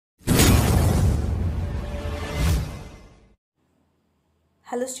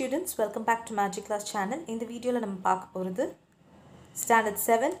Hello students, welcome back to Magic Class channel. In the video la நம்ம பார்க்க போறது Standard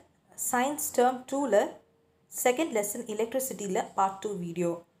 7 Science Term 2ல second lesson electricity ல part 2 video.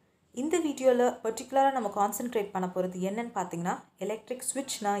 இந்த வீடியோல particularly நம்ம concentrate பண்ண போறது என்னன்னு பாத்தீங்கன்னா electric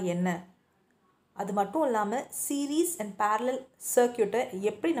switch னா என்ன? அது மட்டும் இல்லாம series and parallel circuit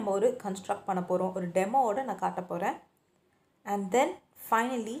எப்படி நம்ம ஒரு construct பண்ண போறோம் ஒரு டெமோவோட நான் காட்ட போறேன். And then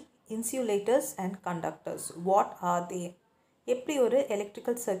finally insulators and conductors. What are they? எப்படி ஒரு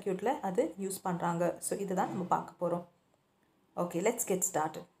electrical circuitல அது யூஸ் பண்றாங்க சோ இதுதான் நம்ம பார்க்க போறோம். Okay, let's get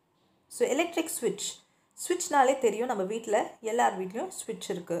started. So electric switchனாலே தெரியும் நம்ம வீட்ல எல்லார் வீட்லயும் switch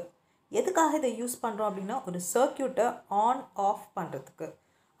இருக்கு. எதுக்காக இதை யூஸ் பண்றோம் அப்படினா ஒரு சர்க்யூட்டை ஆன் ஆஃப் பண்றதுக்கு.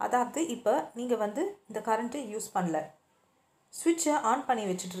 அதாவது இப்போ நீங்க வந்து இந்த கரண்ட் யூஸ் பண்ணல. ஸ்விட்சை ஆன் பண்ணி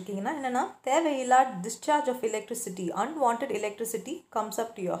வச்சிட்டு இருக்கீங்கன்னா என்னன்னா தேவையில்லாத discharge of electricity, unwanted electricity comes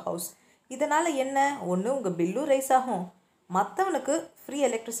up to your house. இதனால என்ன ஒன்னு உங்க பில்லும் ரைஸ் ஆகும் மத்தவனுக்கு ஃப்ரீ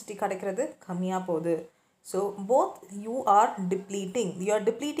எலக்ட்ரிசிட்டி கிடைக்கிறது கம்மியா போகுது. So both you are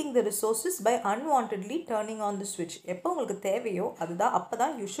depleting the resources by unwantedly turning on the switch. எப்போ உங்களுக்கு தேவையோ அதுதான்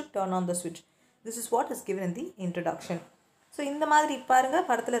அப்பதான் you should turn on the switch. This is what is given in the introduction. So இந்த மாதிரி பாருங்க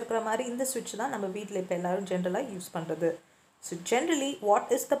படத்துல இருக்கிற மாதிரி இந்த switch தான் நம்ம வீட்ல இப்ப எல்லாரும் ஜெனரலா யூஸ் பண்றது. So generally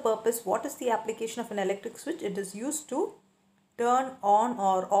what is the purpose, what is the application of an electric switch? It is used to turn on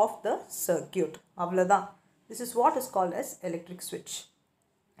or off the circuit. அவ்வளவுதான். This is what is called as electric switch.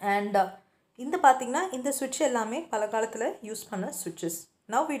 And இந்த பாத்தீங்கன்னா இந்த switch எல்லாமே பல காலத்துல use பண்ண switches.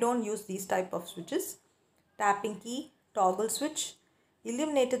 Now we don't use these type of switches. Tapping key, toggle switch,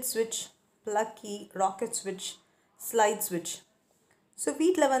 illuminated switch, plug key, rocket switch, slide switch. So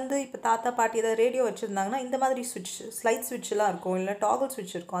வீட்ல வந்து இப்ப தாத்தா பாட்டி ஏதாவது ரேடியோ வச்சிருந்தாங்கன்னா இந்த மாதிரி switch, slide switch எல்லாம் இருக்கும் இல்ல toggle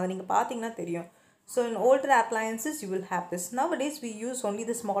switch இருக்கும். அத நீங்க பாத்தீங்கன்னா தெரியும். So in older appliances you will have this. Nowadays we use only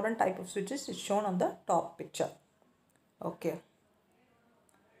this modern type of switches. It's shown on the top picture. Okay.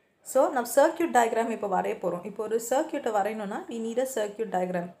 So now circuit diagram இப்ப வரைய போறோம். இப்போ ஒரு circuit வரையணும்னா we need a circuit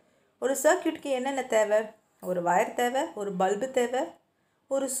diagram. ஒரு circuitக்கு என்னென்ன தேவை? ஒரு wire தேவை, ஒரு பல்பு தேவை,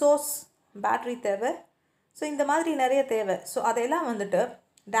 ஒரு சோர்ஸ், பேட்டரி தேவை. So இந்த மாதிரி நிறைய தேவை. So அதெல்லாம் வந்துட்டு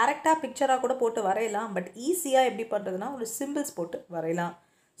டைரக்ட்டா பிக்சரா கூட போட்டு வரையலாம். பட் ஈஸியா எப்படி பண்றதுனா ஒரு சிம்பிள்ஸ் போட்டு வரையலாம்.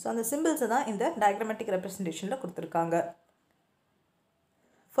 So அந்த symbols தான் இந்த diagrammatic representationல கொடுத்திருக்காங்க.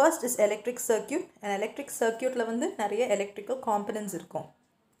 First is electric circuit. An electric circuitல வந்து நிறைய electrical components இருக்கும்.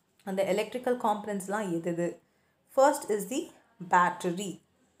 அந்த electrical componentsலாம் எது? First is the battery.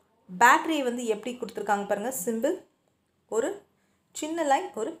 Battery வந்து எப்படி கொடுத்திருக்காங்க பாருங்க symbol. ஒரு சின்ன லைன்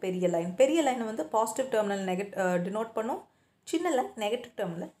ஒரு பெரிய லைன். பெரிய லைன் வந்து positive terminal denote பண்ணும். சின்ன லைன் negative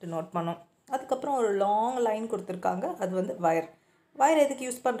terminal denote பண்ணும். அதுக்கு அப்புறம் ஒரு long line கொடுத்திருக்காங்க. அது வந்து wire. Wire எதுக்கு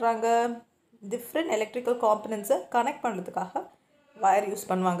யூஸ் பண்றாங்க? Different electrical components கனெக்ட் பண்றதுக்காக wire யூஸ்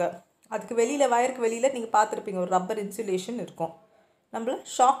பண்ணுவாங்க. அதுக்கு வெளியில வயருக்கு வெளியில நீங்க பாத்திருப்பீங்க ஒரு ரப்பர் இன்சுலேஷன் இருக்கும். நம்மள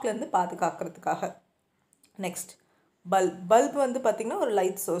ஷாக்ல இருந்து பாதுகாக்கிறதுக்காக. நெக்ஸ்ட் பல்ப் வந்து பாத்தீங்கன்னா ஒரு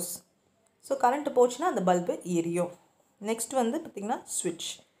லைட் சோர்ஸ். சோ கரண்ட் போச்சுனா அந்த பல்ப் எரியும். நெக்ஸ்ட் வந்து பாத்தீங்கன்னா ஸ்விட்ச்.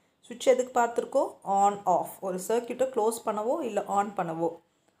 ஸ்விட்ச் எதுக்கு பார்த்திருக்கோம்? On off. ஒரு சர்க்யூட்டை க்ளோஸ் பண்ணவோ இல்ல ஆன் பண்ணவோ.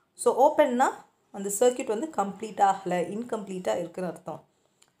 சோ ஓபன்னா அந்த சர்க்யூட் வந்து கம்ப்ளீட் ஆகல, இன்கம்ப்ளீட்டா இருக்குன்னு அர்த்தம்.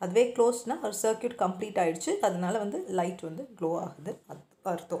 அதுவே க்ளோஸ்னா ஒரு சர்க்யூட் கம்ப்ளீட் ஆயிடுச்சு, அதனால வந்து லைட் வந்து க்ளோ ஆகுது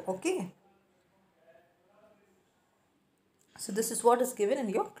அர்த்தம். Okay. So this is what is given in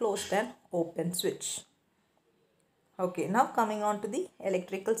your closed and open switch. Okay, now coming on to the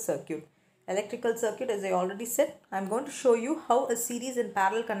electrical circuit. Electrical circuit, as I already said, I'm going to show you how a series and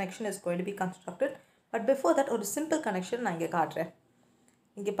parallel connection is going to be constructed. But before that, ஒரு simple connection நான் இங்க காட்டுறேன்.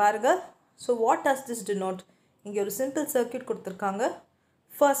 இங்க பாருங்க. So what does this denote? இங்க ஒரு simple circuit கொடுத்திருக்காங்க.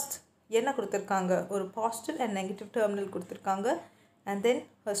 First என்ன கொடுத்திருக்காங்க? ஒரு positive and negative terminal கொடுத்திருக்காங்க. And then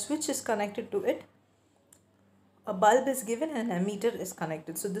a switch is connected to it. A bulb is given and an ammeter is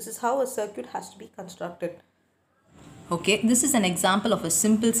connected. So this is how a circuit has to be constructed. Okay, this is an example of a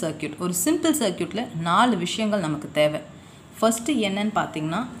simple circuit. ஒரு simple circuitல நாலு விஷயங்கள் நமக்கு தேவை. First என்னன்னு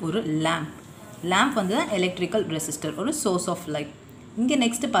பாத்தீங்கன்னா ஒரு lamp. Lamp வந்து electrical resistor, ஒரு source of light. இங்க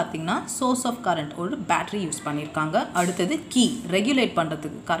நெக்ஸ்ட் பாத்தீங்கன்னா source of current, ஒரு பேட்டரி யூஸ் பண்ணிருக்காங்க. அடுத்து key, ரெகுலேட்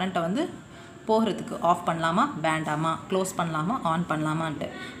பண்றதுக்கு கரண்ட்டை வந்து போகிறதுக்கு ஆஃப் பண்ணலாமா வேண்டாமா, க்ளோஸ் பண்ணலாமா ஆன் பண்ணலாமான்னு.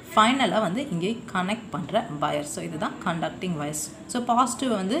 ஃபைனலா வந்து இங்கே கனெக்ட் பண்ற வயர். சோ இதுதான் கண்டக்டிங் வயர்ஸ். சோ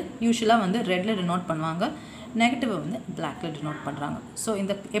பாசிட்டிவ் வந்து யூசுவலா வந்து ரெட்ல டினோட் பண்ணுவாங்க, நெகட்டிவ் வந்து blackல டினோட் பண்றாங்க. சோ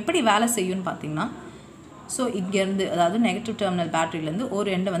இந்த எப்படி வேலை செய்யும்னு பாத்தீங்கன்னா சோ இங்க இருந்து அதாவது நெகட்டிவ் டெர்மினல் பேட்டரியில இருந்து ஒரு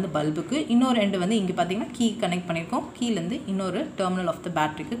எண்ட் வந்து பல்புக்கு, இன்னொரு எண்ட் வந்து இங்க பாத்தீங்கன்னா கீ கனெக்ட் பண்ணிருக்கோம். கீல இருந்து இன்னொரு டெர்மினல் ஆஃப் தி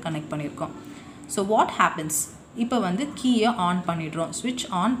பேட்டரிக்கு கனெக்ட் பண்ணிருக்கோம். So what happens? இப்போ வந்து கீயை ஆன் பண்ணிடுறோம். ஸ்விட்ச்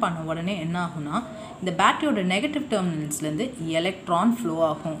ஆன் பண்ண உடனே என்ன ஆகும்னா இந்த பேட்டரியோட நெகட்டிவ் டெர்மினல்ஸ்லேருந்து எலக்ட்ரான் ஃப்ளோ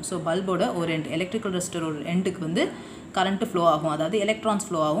ஆகும். ஸோ பல்போட ஒரு எண்ட் எலக்ட்ரிக்கல் ரெசிஸ்டர் ஒரு எண்டுக்கு வந்து கரண்ட்டு ஃப்ளோ ஆகும், அதாவது எலக்ட்ரான்ஸ்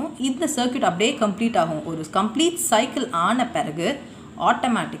ஃப்ளோ ஆகும். இந்த சர்க்யூட் அப்படியே கம்ப்ளீட் ஆகும். ஒரு கம்ப்ளீட் சைக்கிள் ஆன பிறகு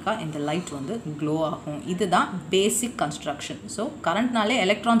ஆட்டோமேட்டிக்காக இந்த லைட் வந்து க்ளோ ஆகும். இதுதான் பேசிக் கன்ஸ்ட்ரக்ஷன். ஸோ கரண்ட்னாலே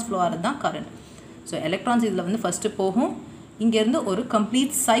எலக்ட்ரான்ஸ் ஃப்ளோ ஆகிறது தான் கரண்ட். ஸோ எலக்ட்ரான்ஸ் இதில் வந்து ஃபஸ்ட்டு போகும். இங்கேருந்து ஒரு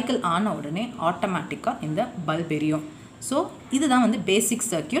கம்ப்ளீட் சைக்கிள் ஆன உடனே ஆட்டோமேட்டிக்காக இந்த பல்ப் எரியும். ஸோ இதுதான் வந்து basic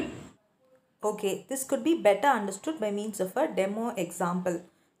circuit. Okay, this could be better understood by means of a demo example.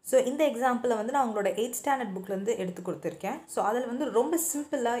 So இந்த எக்ஸாம்பிளை வந்து நான் உங்களோட 8th ஸ்டாண்டர்ட் புக்லேருந்து எடுத்து கொடுத்துருக்கேன். ஸோ அதில் வந்து ரொம்ப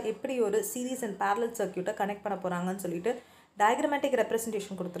சிம்பிளாக எப்படி ஒரு சீரீஸ் அண்ட் பேரலல் சர்க்யூட்டை கனெக்ட் பண்ண போகிறாங்கன்னு சொல்லிட்டு diagrammatic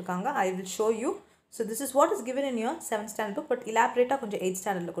representation கொடுத்துருக்காங்க. I will show you. So this is what is given in your 7th standard book, but elaborateாக கொஞ்சம் 8th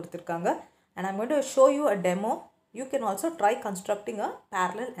standardல கொடுத்துருக்காங்க. And I'm going to show you a demo. You can also try constructing a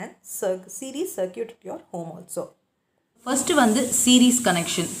parallel and series circuit at your home also. First வந்து series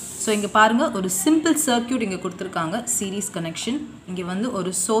connection. So இங்கே பாருங்கள், ஒரு simple circuit இங்கே கொடுத்துருக்காங்க. Series connection. இங்கே வந்து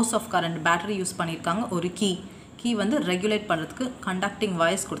ஒரு source of current battery use பண்ணியிருக்காங்க. ஒரு கீ வந்து ரெகுலேட் பண்ணுறதுக்கு கண்டக்டிங்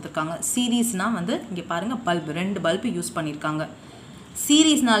வயர்ஸ் கொடுத்துருக்காங்க. சீரீஸ்னால் வந்து இங்கே பாருங்கள் பல்பு, 2 பல்பு யூஸ் பண்ணியிருக்காங்க.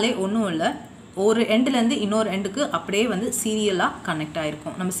 சீரீஸ்னாலே ஒன்றும் இல்லை, ஒரு எண்டுலேருந்து இன்னொரு எண்டுக்கு அப்படியே வந்து சீரியலாக கனெக்ட்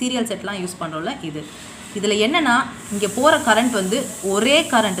ஆகிருக்கும். நம்ம சீரியல் செட்லாம் யூஸ் பண்ணுறோம்ல இது. இதில் என்னென்னா இங்கே போகிற கரண்ட் வந்து ஒரே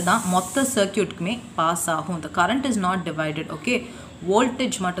கரண்ட் தான் மொத்த சர்க்யூட்டுக்குமே பாஸ் ஆகும். The current is not divided. Okay,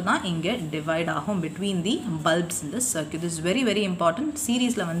 voltage மட்டும் தான் இங்கே டிவைட் ஆகும் between the bulbs in the circuit. Is very very important.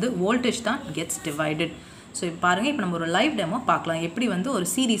 சீரீஸில் வந்து வோல்டேஜ் தான் கெட்ஸ் டிவைடட். ஸோ இப்போ பாருங்கள், இப்போ நம்ம ஒரு லைவ் டெமோ பார்க்கலாம் எப்படி வந்து ஒரு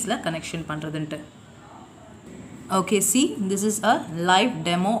சீரீஸில் connection பண்ணுறதுன்ட்டு. Okay, see this is a live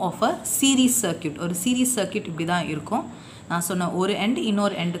demo of a series circuit. ஒரு சீரீஸ் சர்க்யூட் இப்படி தான் இருக்கும். நான் சொன்ன ஒரு எண்டு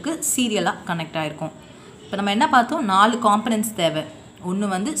இன்னொரு எண்டுக்கு சீரியலாக கனெக்ட் ஆகிருக்கும். இப்போ நம்ம என்ன பார்த்தோம், 4 காம்பனன்ட்ஸ் தேவை. ஒன்று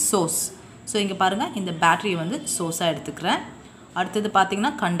வந்து சோர்ஸ். ஸோ இங்கே பாருங்கள், இந்த பேட்டரியை வந்து சோர்ஸாக எடுத்துக்கிறேன். அடுத்தது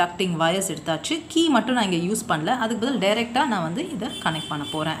பார்த்திங்கன்னா கண்டக்டிங் வயர்ஸ் எடுத்தாச்சு. கீ மட்டும் நான் இங்கே யூஸ் பண்ணல, அதுக்கு பதில் டைரெக்டாக நான் வந்து இதை கனெக்ட் பண்ண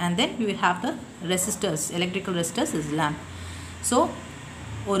போகிறேன். And then we will have the resistors, electrical resistors is lamp. So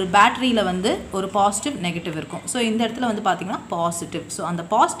ஒரு பேட்டரியில் வந்து ஒரு பாசிட்டிவ் நெகட்டிவ் இருக்கும். ஸோ இந்த இடத்துல வந்து பார்த்திங்கன்னா பாசிட்டிவ். ஸோ அந்த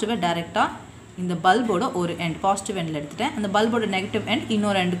பாசிட்டிவை டைரெக்டாக இந்த பல்போட ஒரு எண்ட் பாசிட்டிவ் எண்டில் எடுத்துட்டேன். அந்த பல்போட நெகட்டிவ் எண்ட்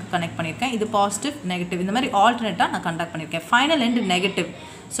இன்னொரு எண்டுக்கு கனெக்ட் பண்ணியிருக்கேன். இது பாசிட்டிவ் நெகட்டிவ் இந்த மாதிரி ஆல்டர்னேட்டாக நான் கண்டக்ட் பண்ணியிருக்கேன். Final end negative.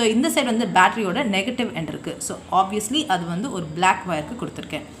 ஸோ இந்த சைடு வந்து பேட்டரியோட நெகட்டிவ் எண்ட் இருக்குது. ஸோ ஆப்வியஸ்லி அது வந்து ஒரு பிளாக் வயருக்கு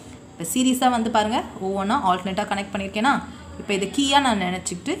கொடுத்துருக்கேன். இப்போ சீரீஸாக வந்து பாருங்கள், ஒவ்வொன்றா ஆல்டர்னேட்டாக கனெக்ட் பண்ணியிருக்கேன்னா இப்போ இது கீயாக நான்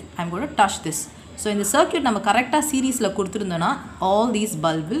நினச்சிக்கிட்டு I'm code to touch this. So இந்த சர்க்யூட் நம்ம கரெக்டாக சீரீஸில் கொடுத்துருந்தோன்னா all these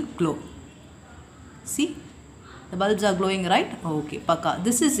bulb will glow. C, the bulbs are glowing, right? Okay, paka.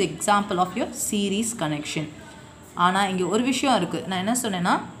 This is example of your series connection. ஆனால் இங்கே ஒரு விஷயம் இருக்குது. நான் என்ன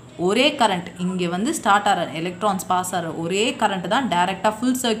சொன்னேன்னா, ஒரே கரண்ட் இங்கே வந்து ஸ்டார்ட் ஆகிற எலக்ட்ரான்ஸ் பாஸ் ஆகிற ஒரே கரண்ட் தான் டேரெக்டாக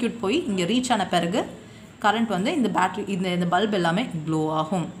ஃபுல் சர்க்யூட் போய் இங்கே ரீச் ஆன பிறகு கரண்ட் வந்து இந்த பேட்டரி இந்த பல்ப் எல்லாமே க்ளோ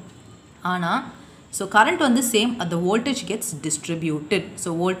ஆகும். ஆனால் ஸோ கரண்ட் வந்து சேம், அந்த voltage gets distributed. So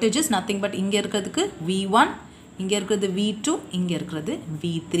voltage is nothing but இங்கே இருக்கிறதுக்கு V1, இங்கே இருக்கிறது V2, இங்கே இருக்கிறது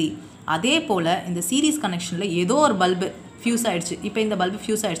V3. அதே போல் இந்த சீரீஸ் கனெக்ஷனில் ஏதோ ஒரு பல்பு ஃபியூஸ் ஆகிடுச்சு. இப்போ இந்த பல்பு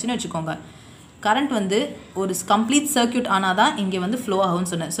ஃபியூஸ் ஆகிடுச்சுன்னு வச்சுக்கோங்க. கரண்ட் வந்து ஒரு கம்ப்ளீட் சர்க்யூட் ஆனால் தான் இங்கே வந்து ஃப்ளோ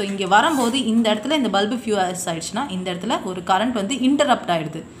ஆகும்னு சொன்னேன். ஸோ இங்கே வரும்போது இந்த இடத்துல இந்த பல்பு ஃபியூஸ் ஆகிடுச்சுன்னா இந்த இடத்துல ஒரு கரண்ட் வந்து இன்டரப்ட்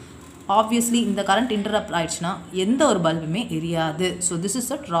ஆகிடுது. ஆப்வியஸ்லி இந்த கரண்ட் இன்டரப்ட் ஆகிடுச்சுன்னா எந்த ஒரு பல்புமே எரியாது. So this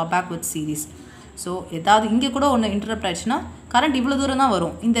is a drawback with series. So ஏதாவது இங்கே கூட ஒன்று இன்டரப்ட் ஆகிடுச்சுன்னா கரண்ட் இவ்வளோ தூரம் தான்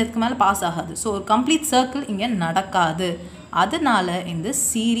வரும், இந்த இதுக்கு மேலே பாஸ் ஆகாது. ஸோ ஒரு கம்ப்ளீட் சர்க்கிள் இங்கே நடக்காது. அதனால் இந்த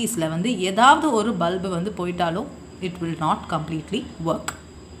சீரீஸில் வந்து ஏதாவது ஒரு பல்பு வந்து போயிட்டாலும் it will not completely work.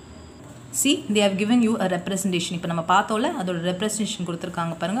 See, they have given you a representation. இப்போ நம்ம பார்த்தோம்ல அதோட ரெப்ரசன்டேஷன்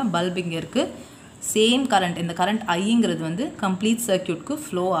கொடுத்துருக்காங்க பாருங்கள். பல்ப் இங்கே இருக்குது, சேம் கரண்ட், இந்த கரண்ட் ஐங்கிறது வந்து கம்ப்ளீட் சர்க்யூட்க்கு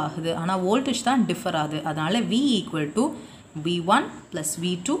ஃப்ளோ ஆகுது. ஆனால் வோல்டேஜ் தான் டிஃபர் ஆகுது. அதனால் V = V1 +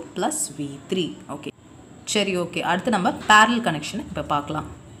 V2 + V3. Okay, சரி, ஓகே. அடுத்து நம்ம பேரலல் கனெக்ஷன் இப்போ பார்க்கலாம்.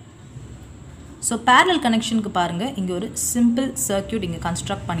 ஸோ பேரலல் கனெக்ஷனுக்கு பாருங்கள், இங்கே ஒரு சிம்பிள் சர்க்யூட் இங்கே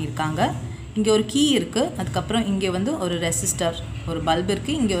கன்ஸ்ட்ரக்ட் பண்ணியிருக்காங்க. இங்கே ஒரு கீ இருக்குது, அதுக்கப்புறம் இங்கே வந்து ஒரு ரெசிஸ்டர், ஒரு பல்ப்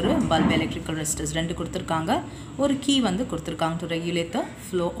இருக்குது, இங்கே ஒரு பல்ப் எலக்ட்ரிக்கல் ரெசிஸ்டர்ஸ் 2 கொடுத்துருக்காங்க. ஒரு கீ வந்து கொடுத்துருக்காங்க to regulate the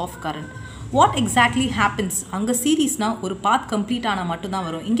flow of current. What exactly happens, அங்கே சீரீஸ்னால் ஒரு பாத் கம்ப்ளீட் ஆனால் மட்டும்தான்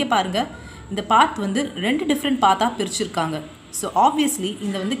வரும். இங்கே பாருங்கள், இந்த பாத் வந்து 2 டிஃப்ரெண்ட் பாத்தாக பிரிச்சுருக்காங்க. ஸோ ஆப்வியஸ்லி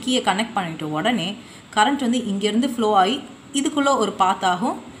இந்த வந்து கீயை கனெக்ட் பண்ணிவிட்டு உடனே கரண்ட் வந்து இங்கேருந்து ஃப்ளோ ஆகி இதுக்குள்ளே ஒரு பாத்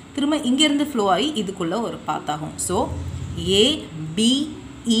ஆகும், திரும்ப இங்கேருந்து ஃப்ளோ ஆகி இதுக்குள்ளே ஒரு பாத் ஆகும். So A, B,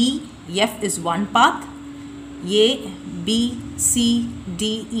 E, F is one path, A, B, C, D,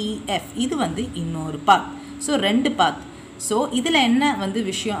 E, F இது வந்து இன்னொரு பாத். ஸோ 2 பாத். ஸோ இதில் என்ன வந்து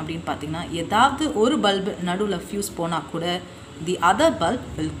விஷயம் அப்படின்னு பார்த்தீங்கன்னா, ஏதாவது ஒரு பல்பு நடுவில் ஃபியூஸ் போனால் கூட the other bulb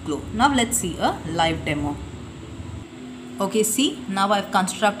will glow. Now let's see a live demo. Okay, see, now I have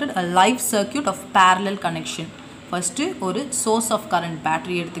constructed a live circuit of parallel connection. First, ஒரு source of current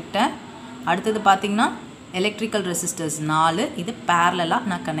battery எடுத்துக்கிட்டேன். அடுத்தது பார்த்தீங்கன்னா electrical resistors 4 இது parallel-ஆ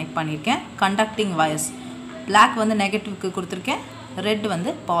நான் connect பண்ணியிருக்கேன். Conducting wires black வந்து நெகட்டிவ்க்கு கொடுத்துருக்கேன், red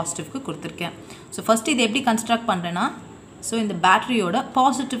வந்து பாசிட்டிவ்க்கு கொடுத்துருக்கேன். ஸோ ஃபஸ்ட்டு இது எப்படி கன்ஸ்ட்ரக்ட் பண்ணுறேன்னா, ஸோ இந்த பேட்டரியோட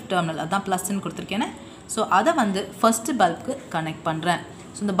பாசிட்டிவ் டெர்மினல் அதான் ப்ளஸ்ன்னு கொடுத்துருக்கேன்னு, ஸோ அதை வந்து ஃபஸ்ட்டு பல்புக்கு கனெக்ட் பண்ணுறேன்.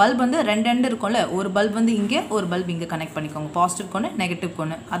 ஸோ இந்த பல்ப் வந்து ரெண்டு இருக்கும்ல, ஒரு பல்ப் வந்து இங்கே, ஒரு பல்ப் இங்கே கனெக்ட் பண்ணிக்கோங்க, பாசிட்டிவ் ஒன்று நெகட்டிவ்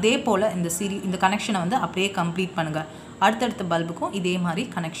ஒன்று. அதே போல் இந்த கனெக்ஷனை வந்து அப்படியே கம்ப்ளீட் பண்ணுங்கள். அடுத்தடுத்த பல்புக்கும் இதே மாதிரி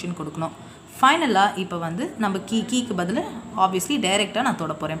கனெக்ஷன் கொடுக்கணும். ஃபைனலாக இப்போ வந்து நம்ம கீக்கு பதில் ஆப்வியஸ்லி டைரெக்டாக நான்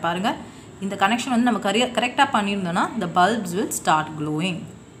தொட போகிறேன். பாருங்கள், இந்த கனெக்ஷன் வந்து நம்ம கரெக்டாக பண்ணியிருந்தோன்னா the bulbs will start glowing.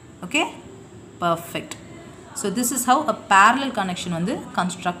 Okay, perfect. So this is how a parallel connection வந்து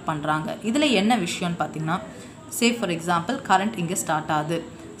construct பண்ணுறாங்க. இதில் என்ன விஷயம்னு பார்த்தீங்கன்னா, say for example current இங்கே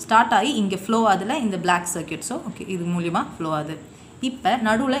ஸ்டார்ட் ஆகி இங்கே ஃப்ளோ ஆகுதுல இந்த black circuit. ஸோ ஓகே, இது மூலிமா ஃப்ளோ ஆகுது. இப்போ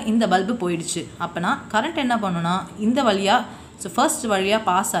நடுவில் இந்த பல்பு போயிடுச்சு. அப்போனா கரண்ட் என்ன பண்ணுன்னா, இந்த வழியாக ஸோ ஃபர்ஸ்ட் வழியாக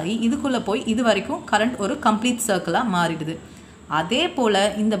பாஸ் ஆகி இதுக்குள்ளே போய் இது வரைக்கும் கரண்ட் ஒரு கம்ப்ளீட் சர்க்கிளாக மாறிடுது. அதே போல்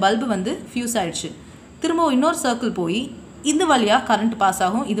இந்த பல்பு வந்து ஃபியூஸ் ஆகிடுச்சு, திரும்ப இன்னொரு சர்க்கிள் போய் இந்த வழியாக கரண்ட் பாஸ்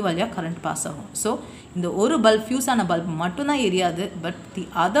ஆகும், இது வழியாக கரண்ட் பாஸ் ஆகும். ஸோ இந்த ஒரு பல்ப் ஃபியூஸ் ஆன பல்பு மட்டும்தான் எரியாது, but the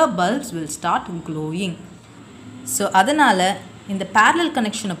other bulbs will start glowing. So அதனால் இந்த பேரலல்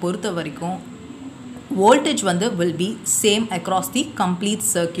கனெக்ஷனை பொறுத்த வரைக்கும் வோல்டேஜ் வந்து will be same across the complete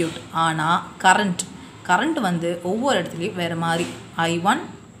circuit. ஆனால் கரண்ட் வந்து ஒவ்வொரு இடத்துலையும் வேறு மாதிரி I1,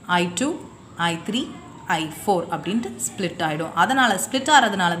 I2, I3, I4 அப்படின்ட்டு ஸ்ப்ளிட் ஆகிடும். அதனால் ஸ்ப்ளிட்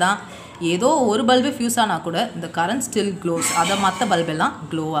ஆகிறதுனால தான் ஏதோ ஒரு பல்பு ஃபியூஸ் ஆனால் கூட இந்த கரண்ட் ஸ்டில் க்ளோஸ், அதை மற்ற பல்பெல்லாம்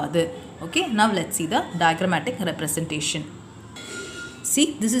க்ளோ ஆகுது. Okay, now let's see the diagrammatic representation. See,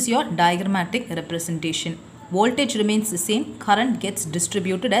 this is your diagrammatic representation. Voltage remains the same, current gets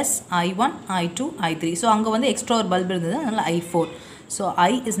distributed as I1, I2, I3. So அங்கே வந்து extra ஒரு bulb இருந்தது, அதனால் I4. So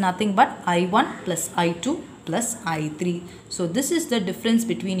I is nothing but I1 plus I2 plus I3. So this is the difference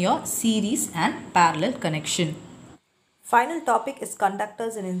between your series and parallel connection. Final topic is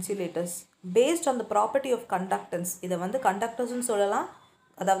conductors and insulators. Based on the property of conductance, இதை வந்து conductorsனு சொல்லலாம்,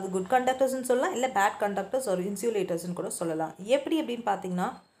 அதாவது good conductorsனு சொல்லலாம், இல்லை bad conductors or insulatorsனு கூட சொல்லலாம். எப்படின்னு பார்த்தீங்கன்னா,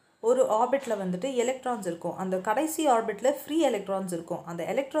 ஒரு ஆர்பிட்டில் வந்துட்டு எலக்ட்ரான்ஸ் இருக்கும், அந்த கடைசி ஆர்பிட்டில் ஃப்ரீ எலக்ட்ரான்ஸ் இருக்கும். அந்த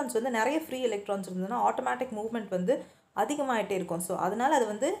எலக்ட்ரான்ஸ் வந்து நிறைய ஃப்ரீ எலக்ட்ரான்ஸ் இருந்ததுன்னா ஆட்டோமேட்டிக் மூவ்மெண்ட் வந்து அதிகமாகிட்டே இருக்கும். ஸோ அதனால் அது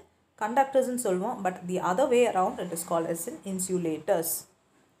வந்து கண்டக்டர்ஸ்ன்னு சொல்லுவோம். But the other way around it is called as insulators.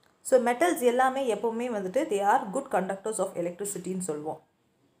 So metals எல்லாமே எப்போவுமே வந்துட்டு they are good conductors of எலக்ட்ரிசிட்டின்னு சொல்லுவோம்.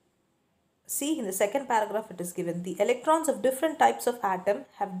 See, in the second paragraph it is given, the electrons of different types of atom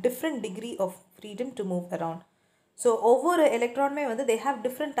have different degree of freedom to move around. So ஒவ்வொரு எலக்ட்ரானுமே வந்து they have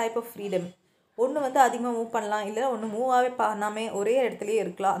different type of freedom. ஒன்று வந்து அதிகமாக move பண்ணலாம், இல்லை ஒன்று மூவாகவே பண்ணாமல் ஒரே இடத்துலையே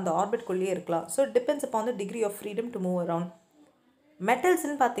இருக்கலாம், அந்த ஆர்பிட்குள்ளேயே இருக்கலாம். So it depends upon the degree of freedom to move around.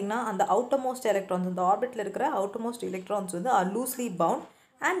 மெட்டல்ஸ்ன்னு பார்த்தீங்கன்னா அந்த அவுட்டர்மோஸ்ட் எலக்ட்ரான்ஸ், அந்த ஆர்பிட்டில் இருக்கிற அவுட்டர்மோஸ்ட் எலக்ட்ரான்ஸ் வந்து are loosely bound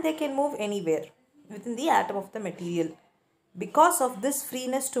and they can move anywhere within the atom of the material. Because of this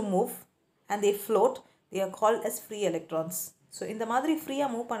freeness to move and they float, they are called as free electrons. So இந்த மாதிரி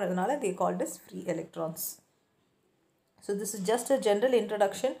ஃப்ரீயாக move பண்ணுறதுனால they are called as free electrons. So this is just a general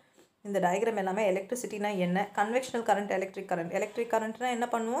introduction. இந்த diagram எல்லாமே எலக்ட்ரிசிட்டினா என்ன, conventional current, electric கரண்ட்னா என்ன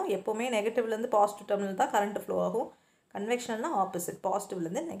பண்ணுவோம், எப்போவுமே நெகட்டிவ்லேருந்து பாசிட்டிவ் டெர்மினல் தான் கரண்ட் ஃப்ளோ ஆகும். கன்வெக்ஷனல்னா opposite,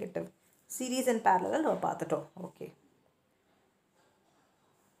 பாசிட்டிவ்லேருந்து negative. Series and parallel நம்ம பார்த்துட்டோம். Okay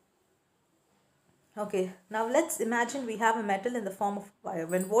okay, now let's imagine we have a metal in the form of wire.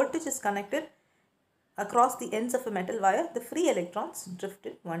 When voltage is connected across the ends of a metal wire, the free electrons drift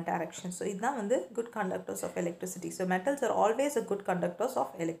in one direction. So இதுதான் வந்து good conductors of electricity. So metals are always a good conductors of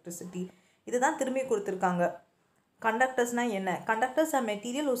electricity. இதுதான் திரும்பி கொடுத்துருக்காங்க. Conductorsனா என்ன? Conductors are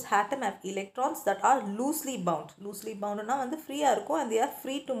material whose atom have electrons that are loosely bound. Loosely boundனா வந்து ஃப்ரீயாக இருக்கும் and they are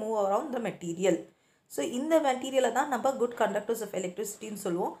free to move around the material. So இந்த மெட்டீரியலை தான் நம்ம good conductors of electricityன்னு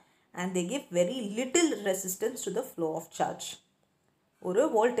சொல்லுவோம். And they give very little resistance to the flow of charge. ஒரு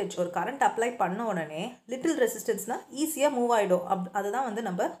voltage, ஒரு கரண்ட் அப்ளை பண்ண உடனே லிட்டில் ரெசிஸ்டன்ஸ்னால் ஈஸியாக மூவ் ஆகிடும். அதுதான் வந்து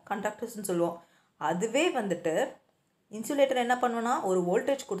நம்ம கண்டக்டர்ஸ்ன்னு சொல்லுவோம். அதுவே வந்துட்டு இன்சுலேட்டர் என்ன பண்ணுவோன்னா, ஒரு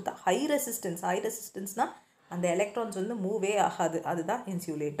வோல்டேஜ் கொடுத்தா ஹை ரெசிஸ்டன்ஸ்னால் அந்த எலக்ட்ரான்ஸ் வந்து மூவே ஆகாது. அதுதான்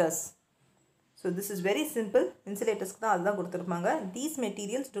insulators. So this is very simple. இன்சுலேட்டர்ஸ்க்கு தான் அதுதான் கொடுத்துருப்பாங்க. These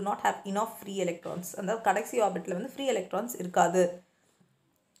materials to not have enough free electrons. அந்த கடைசி ஆர்பிட்டில் வந்து ஃப்ரீ எலக்ட்ரான்ஸ் இருக்காது.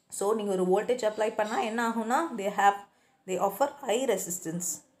 ஸோ நீங்கள் ஒரு வோல்டேஜ் அப்ளை பண்ணால் என்ன ஆகும்னா, they offer high resistance.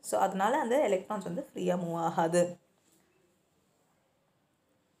 So அதனால் அந்த எலக்ட்ரான்ஸ் வந்து ஃப்ரீயாக மூவ் ஆகாது.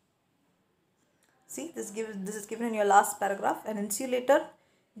 See, this is given in your last paragraph. An insulator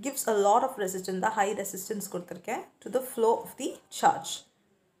gives a lot of resistance, the high resistance கொடுத்துருக்கேன், to the flow of the charge.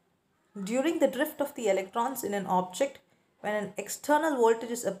 During the drift of the electrons in an object, When an external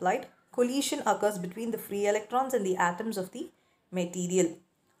voltage is applied, collision occurs between the free electrons and the atoms of the material.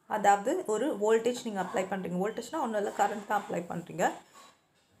 அதாவது ஒரு voltage நீங்கள் apply பண்ணுறீங்க, வோல்டேஜ்னால் ஒன்றும் இல்லை, current தான் apply பண்ணுறீங்க.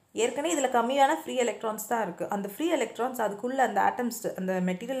 ஏற்கனவே இதில் கம்மியான ஃப்ரீ எலக்ட்ரான்ஸ் தான் இருக்குது. அந்த ஃப்ரீ எலக்ட்ரான்ஸ் அதுக்குள்ளே அந்த ஆட்டம்ஸ், அந்த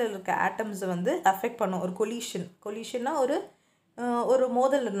மெட்டீரியலில் இருக்க ஆட்டம்ஸை வந்து அஃபெக்ட் பண்ணும். ஒரு கொலிஷன்னா ஒரு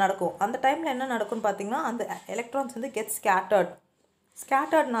மோதல் நடக்கும். அந்த டைமில் என்ன நடக்கும்னு பார்த்தீங்கன்னா, அந்த எலக்ட்ரான்ஸ் வந்து கெட்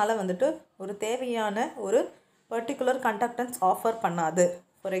ஸ்கேட்டர்ட்னால வந்துட்டு ஒரு தேவையான ஒரு பர்டிகுலர் கண்டக்டன்ஸ் ஆஃபர் பண்ணாது.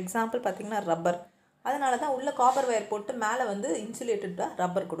 ஃபார் எக்ஸாம்பிள் பார்த்தீங்கன்னா ரப்பர், அதனால தான் உள்ள காப்பர் வயர் போட்டு மேலே வந்து இன்சுலேட்டடாக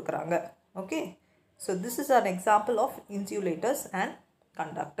ரப்பர் கொடுக்குறாங்க. Okay, so this is an example of insulators and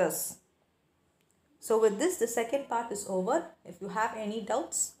conductors. So with this, the second part is over. If you have any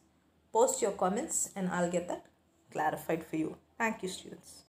doubts, post your comments and I'll get that clarified for you. Thank you, students.